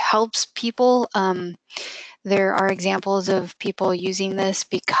 which helps people. There are examples of people using this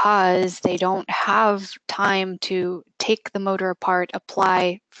because they don't have time to take the motor apart,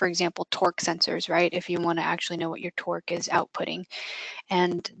 apply, for example, torque sensors, right? If you want to actually know what your torque is outputting.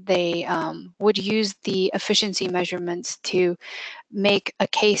 And they would use the efficiency measurements to make a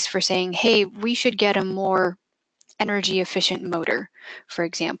case for saying, hey, we should get a more energy efficient motor, for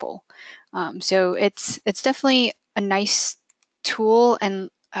example. So it's definitely a nice tool.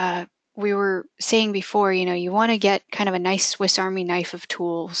 And we were saying before, you want to get kind of a nice Swiss Army knife of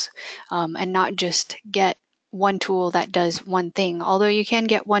tools and not just get one tool that does one thing, although you can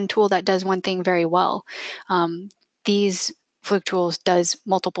get one tool that does one thing very well. these Fluke tools does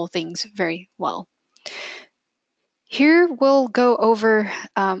multiple things very well. Here we'll go over,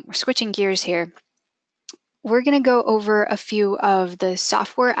 we're switching gears here. We're going to go over a few of the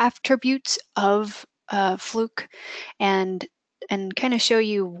software attributes of Fluke and kind of show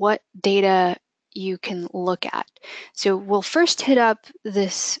you what data you can look at. So we'll first hit up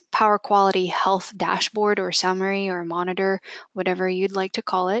this power quality health dashboard or summary or monitor, whatever you'd like to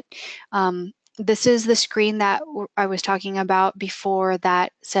call it. This is the screen that I was talking about before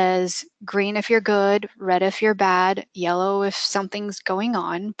that says green if you're good, red if you're bad, yellow if something's going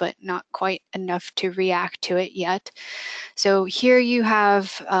on, but not quite enough to react to it yet. So here you have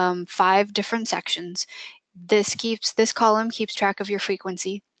 5 different sections. This column keeps track of your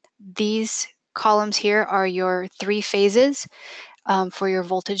frequency. These columns here are your 3 phases for your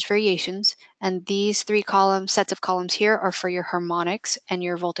voltage variations, and these 3 sets of columns here are for your harmonics and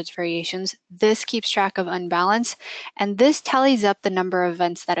your voltage variations. This keeps track of unbalance, and this tallies up the number of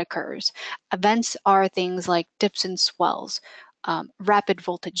events that occurs. Events are things like dips and swells, rapid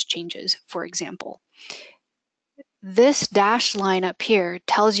voltage changes, for example. This dashed line up here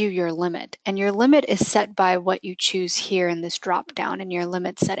tells you your limit, and your limit is set by what you choose here in this drop down in your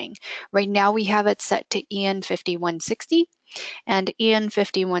limit setting. Right now we have it set to EN 5160, and EN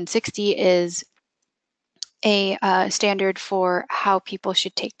 5160 is a standard for how people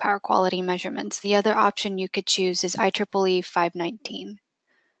should take power quality measurements. The other option you could choose is IEEE 519.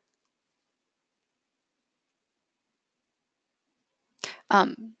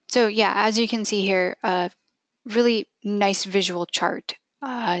 So yeah, as you can see here, really nice visual chart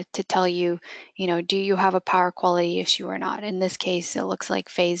to tell you, do you have a power quality issue or not? In this case, it looks like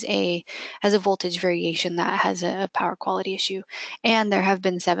phase A has a voltage variation that has a power quality issue. And there have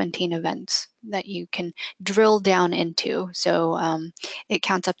been 17 events that you can drill down into. So it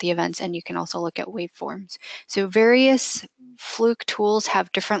counts up the events, and you can also look at waveforms. So various Fluke tools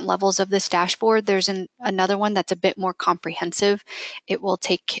have different levels of this dashboard. There's another one that's a bit more comprehensive. It will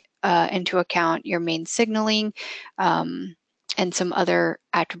take into account your main signaling and some other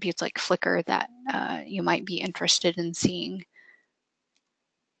attributes like flicker that you might be interested in seeing.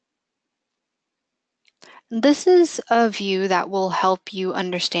 This is a view that will help you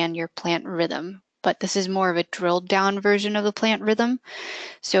understand your plant rhythm, but this is more of a drilled down version of the plant rhythm.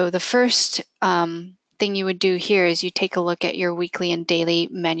 So the first thing you would do here is you take a look at your weekly and daily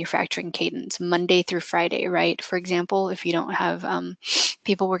manufacturing cadence, Monday through Friday, right? For example, if you don't have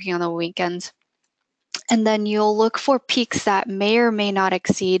people working on the weekends. And then you'll look for peaks that may or may not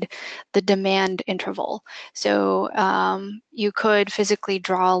exceed the demand interval. So you could physically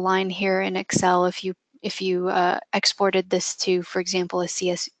draw a line here in Excel if you exported this to, for example, a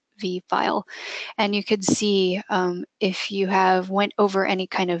CSV file, and you could see if you have went over any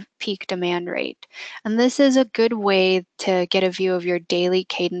kind of peak demand rate. And this is a good way to get a view of your daily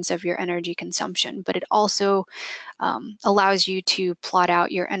cadence of your energy consumption, but it also allows you to plot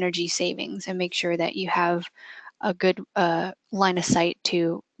out your energy savings and make sure that you have a good line of sight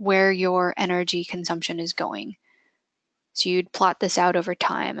to where your energy consumption is going. So you'd plot this out over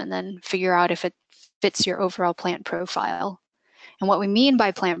time and then figure out if it fits your overall plant profile. And what we mean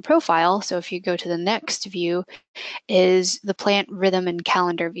by plant profile, so if you go to the next view, is the plant rhythm and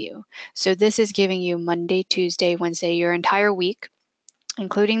calendar view. So this is giving you Monday, Tuesday, Wednesday, your entire week,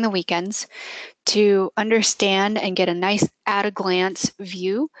 including the weekends, to understand and get a nice at-a-glance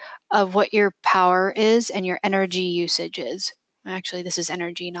view of what your power is and your energy usage is. Actually, this is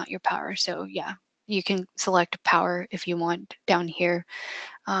energy, not your power. So yeah, you can select power if you want down here.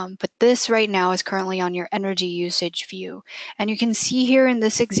 But this right now is currently on your energy usage view. And you can see here in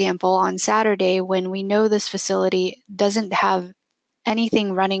this example on Saturday, when we know this facility doesn't have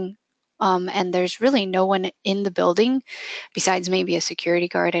anything running and there's really no one in the building besides maybe a security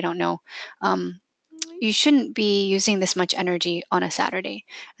guard, I don't know. You shouldn't be using this much energy on a Saturday.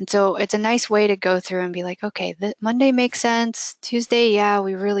 And so it's a nice way to go through and be like, okay, Monday makes sense. Tuesday, yeah,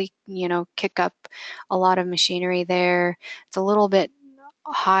 we really, kick up a lot of machinery there. It's a little bit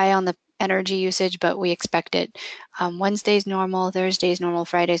high on the energy usage, but we expect it. Wednesday's normal, Thursday's normal,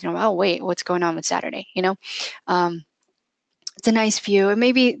 Friday's normal. Oh, wait, what's going on with Saturday? It's a nice view. And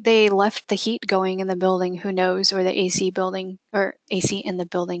maybe they left the heat going in the building, who knows, or the AC building or AC in the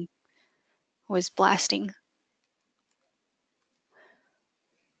building was blasting.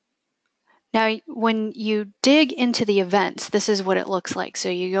 Now, when you dig into the events, this is what it looks like. So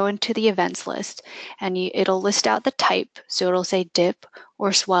you go into the events list and it'll list out the type. So it'll say dip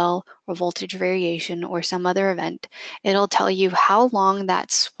or swell or voltage variation or some other event. It'll tell you how long that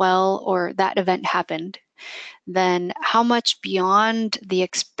swell or that event happened, then how much beyond the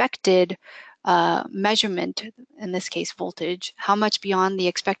expected measurement, in this case voltage, how much beyond the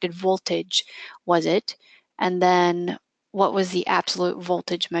expected voltage was it, and then what was the absolute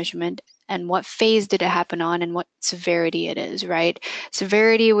voltage measurement, and what phase did it happen on, and what severity it is, right?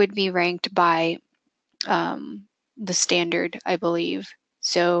 Severity would be ranked by the standard, I believe.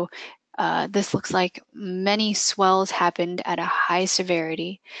 So this looks like many swells happened at a high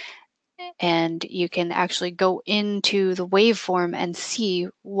severity, and you can actually go into the waveform and see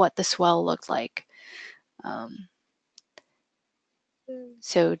what the swell looked like.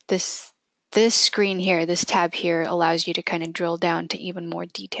 So this screen here, this tab here, allows you to kind of drill down to even more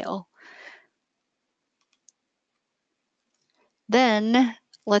detail. Then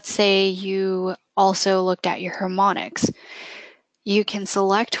let's say you also looked at your harmonics. You can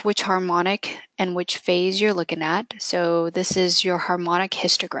select which harmonic and which phase you're looking at. So this is your harmonic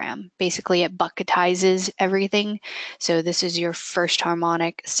histogram. Basically, it bucketizes everything. So this is your first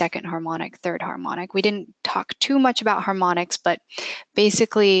harmonic, second harmonic, third harmonic. We didn't talk too much about harmonics, but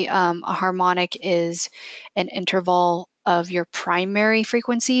basically a harmonic is an interval of your primary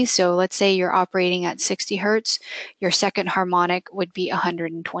frequency. So let's say you're operating at 60 hertz, your second harmonic would be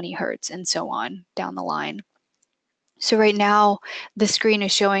 120 hertz, and so on down the line. So right now, the screen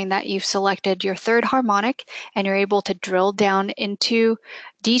is showing that you've selected your third harmonic, and you're able to drill down into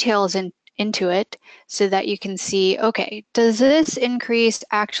details into it so that you can see, okay, does this increase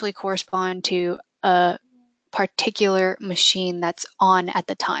actually correspond to a particular machine that's on at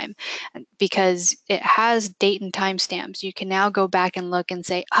the time? Because it has date and time stamps. You can now go back and look and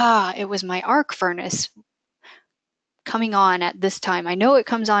say, it was my arc furnace coming on at this time. I know it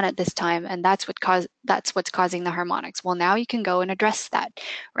comes on at this time, and that's what's causing the harmonics. Well, now you can go and address that,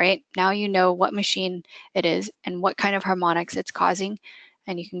 right? Now you know what machine it is and what kind of harmonics it's causing,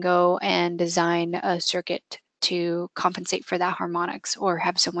 and you can go and design a circuit to compensate for that harmonics, or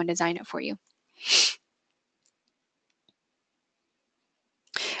have someone design it for you.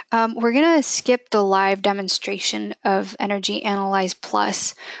 We're going to skip the live demonstration of Energy Analyze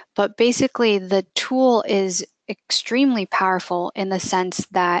Plus, but basically the tool is extremely powerful in the sense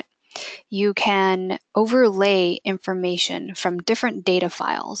that you can overlay information from different data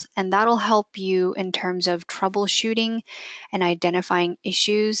files, and that'll help you in terms of troubleshooting and identifying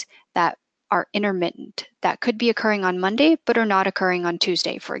issues that are intermittent, that could be occurring on Monday but are not occurring on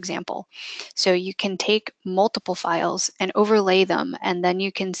Tuesday, for example. So you can take multiple files and overlay them, and then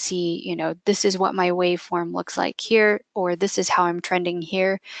you can see, this is what my waveform looks like here, or this is how I'm trending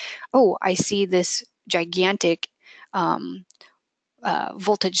here. Oh, I see this gigantic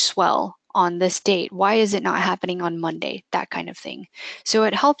voltage swell on this date. Why is it not happening on Monday? That kind of thing. So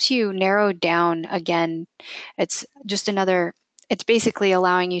it helps you narrow down. Again, it's basically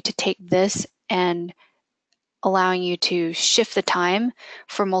allowing you to take this and allowing you to shift the time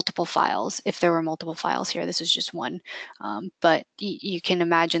for multiple files. If there were multiple files here, this is just one. But you can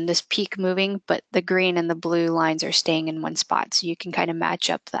imagine this peak moving, but the green and the blue lines are staying in one spot. So you can kind of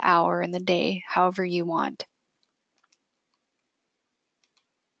match up the hour and the day however you want.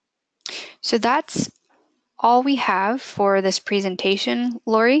 So that's all we have for this presentation,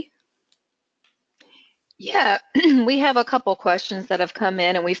 Lori. Yeah, we have a couple questions that have come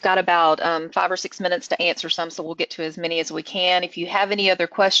in, and we've got about 5 or 6 minutes to answer some, so we'll get to as many as we can. If you have any other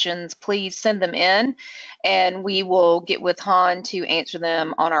questions, please send them in, and we will get with Han to answer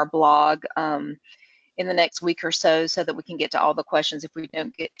them on our blog in the next week or so that we can get to all the questions if we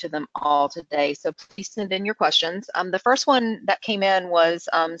don't get to them all today. So please send in your questions. The first one that came in was,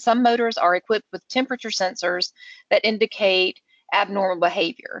 some motors are equipped with temperature sensors that indicate abnormal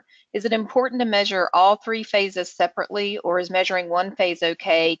behavior. Is it important to measure all 3 phases separately, or is measuring one phase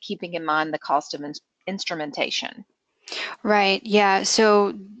okay, keeping in mind the cost of instrumentation? Right, yeah.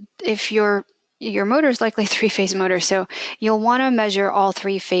 So if your motor is likely 3-phase motor, so you'll want to measure all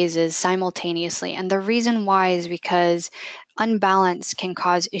 3 phases simultaneously. And the reason why is because unbalance can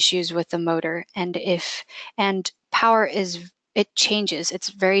cause issues with the motor, and power it changes. It's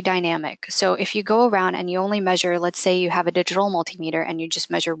very dynamic. So if you go around and you only measure, let's say you have a digital multimeter and you just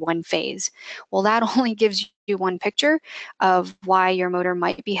measure one phase, well, that only gives you one picture of why your motor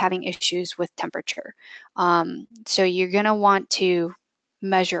might be having issues with temperature. So you're going to want to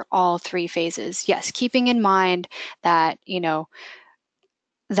measure all 3 phases. Yes, keeping in mind that,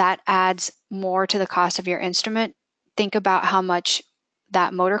 that adds more to the cost of your instrument. Think about how much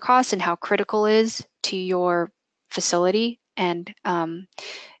that motor costs and how critical it is to your facility, and the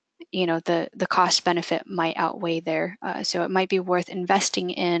cost benefit might outweigh there. So it might be worth investing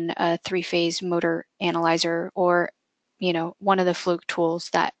in a 3-phase motor analyzer, or one of the Fluke tools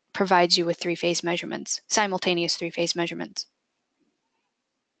that provides you with 3-phase measurements, simultaneous 3-phase measurements.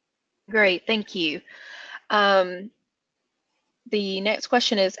 Great, thank you. Um, the next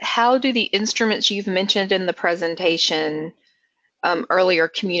question is, how do the instruments you've mentioned in the presentation earlier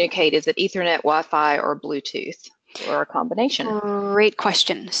communicate? Is it Ethernet, Wi-Fi, or Bluetooth, or a combination? Great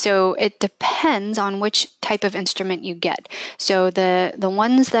question. So it depends on which type of instrument you get. So the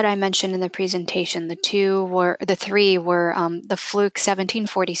ones that I mentioned in the presentation, the three were the Fluke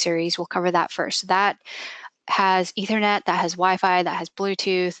 1740 series. We'll cover that first. That has Ethernet, that has Wi-Fi, that has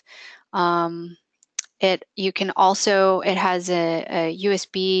Bluetooth. It has a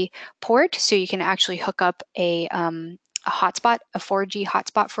USB port, so you can actually hook up a hotspot, a 4G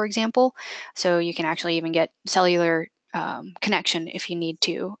hotspot, for example. So you can actually even get cellular connection if you need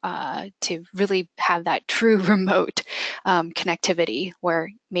to really have that true remote connectivity where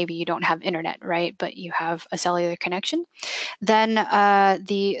maybe you don't have internet, right? But you have a cellular connection. Then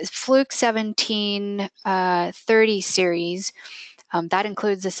the Fluke 1730 series, that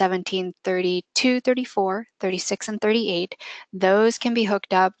includes the 1732, 34, 36, and 38. Those can be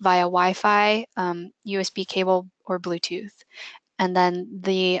hooked up via Wi-Fi, USB cable, or Bluetooth. And then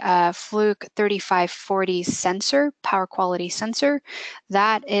the Fluke 3540 sensor, power quality sensor,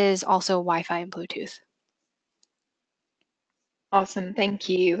 that is also Wi-Fi and Bluetooth. Awesome, thank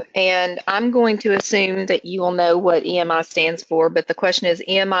you. And I'm going to assume that you will know what EMI stands for, but the question is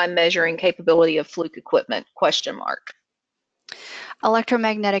EMI measuring capability of Fluke equipment, question mark.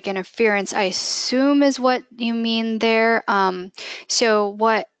 Electromagnetic interference, I assume, is what you mean there.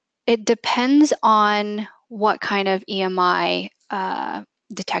 It depends on what kind of EMI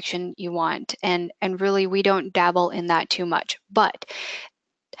detection you want, and really we don't dabble in that too much. But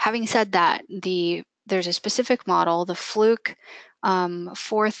having said that, there's a specific model, the Fluke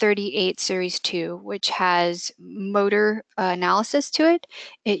 438 Series 2, which has motor analysis to it.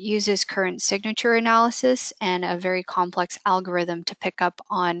 It uses current signature analysis and a very complex algorithm to pick up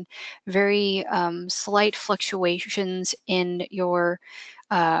on very slight fluctuations in your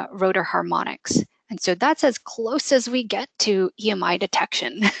rotor harmonics. And so that's as close as we get to EMI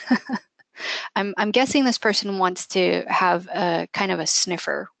detection. I'm guessing this person wants to have a kind of a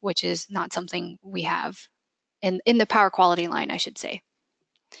sniffer, which is not something we have in the power quality line, I should say.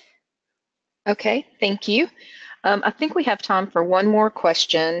 Okay, thank you. I think we have time for one more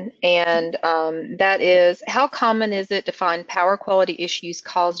question, and that is, how common is it to find power quality issues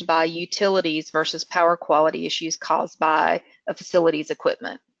caused by utilities versus power quality issues caused by a facility's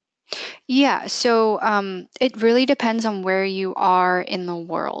equipment? Yeah, so it really depends on where you are in the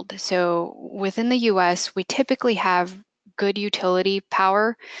world. So within the US, we typically have good utility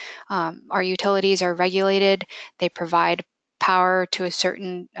power. Our utilities are regulated, they provide power to a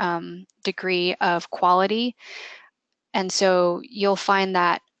certain degree of quality. And so you'll find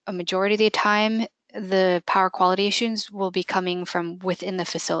that a majority of the time, the power quality issues will be coming from within the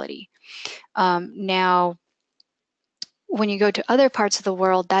facility. Now, when you go to other parts of the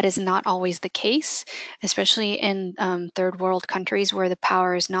world, that is not always the case, especially in third world countries where the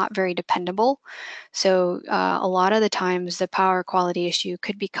power is not very dependable. So a lot of the times the power quality issue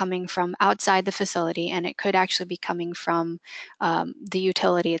could be coming from outside the facility, and it could actually be coming from the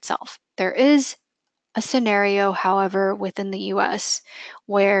utility itself. There is a scenario, however, within the US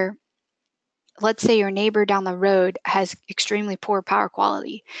where, let's say your neighbor down the road has extremely poor power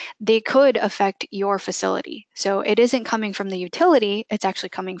quality, they could affect your facility. So it isn't coming from the utility, it's actually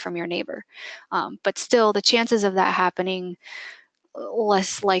coming from your neighbor. But still, the chances of that happening,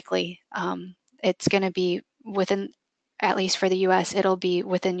 less likely. It's going to be within, at least for the US, it'll be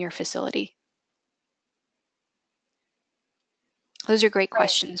within your facility. Those are great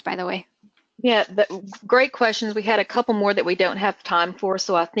questions, by the way. Yeah, great questions. We had a couple more that we don't have time for,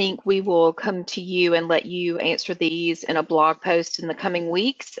 so I think we will come to you and let you answer these in a blog post in the coming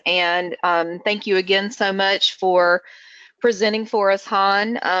weeks. And thank you again so much for presenting for us,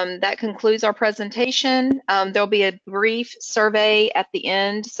 Han. That concludes our presentation. There'll be a brief survey at the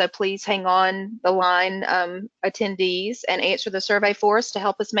end, so please hang on the line, attendees, and answer the survey for us to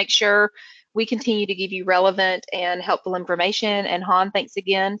help us make sure we continue to give you relevant and helpful information. And Han, thanks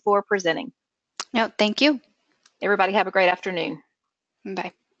again for presenting. No, thank you. Everybody have a great afternoon.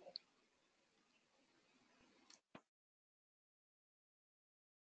 Bye.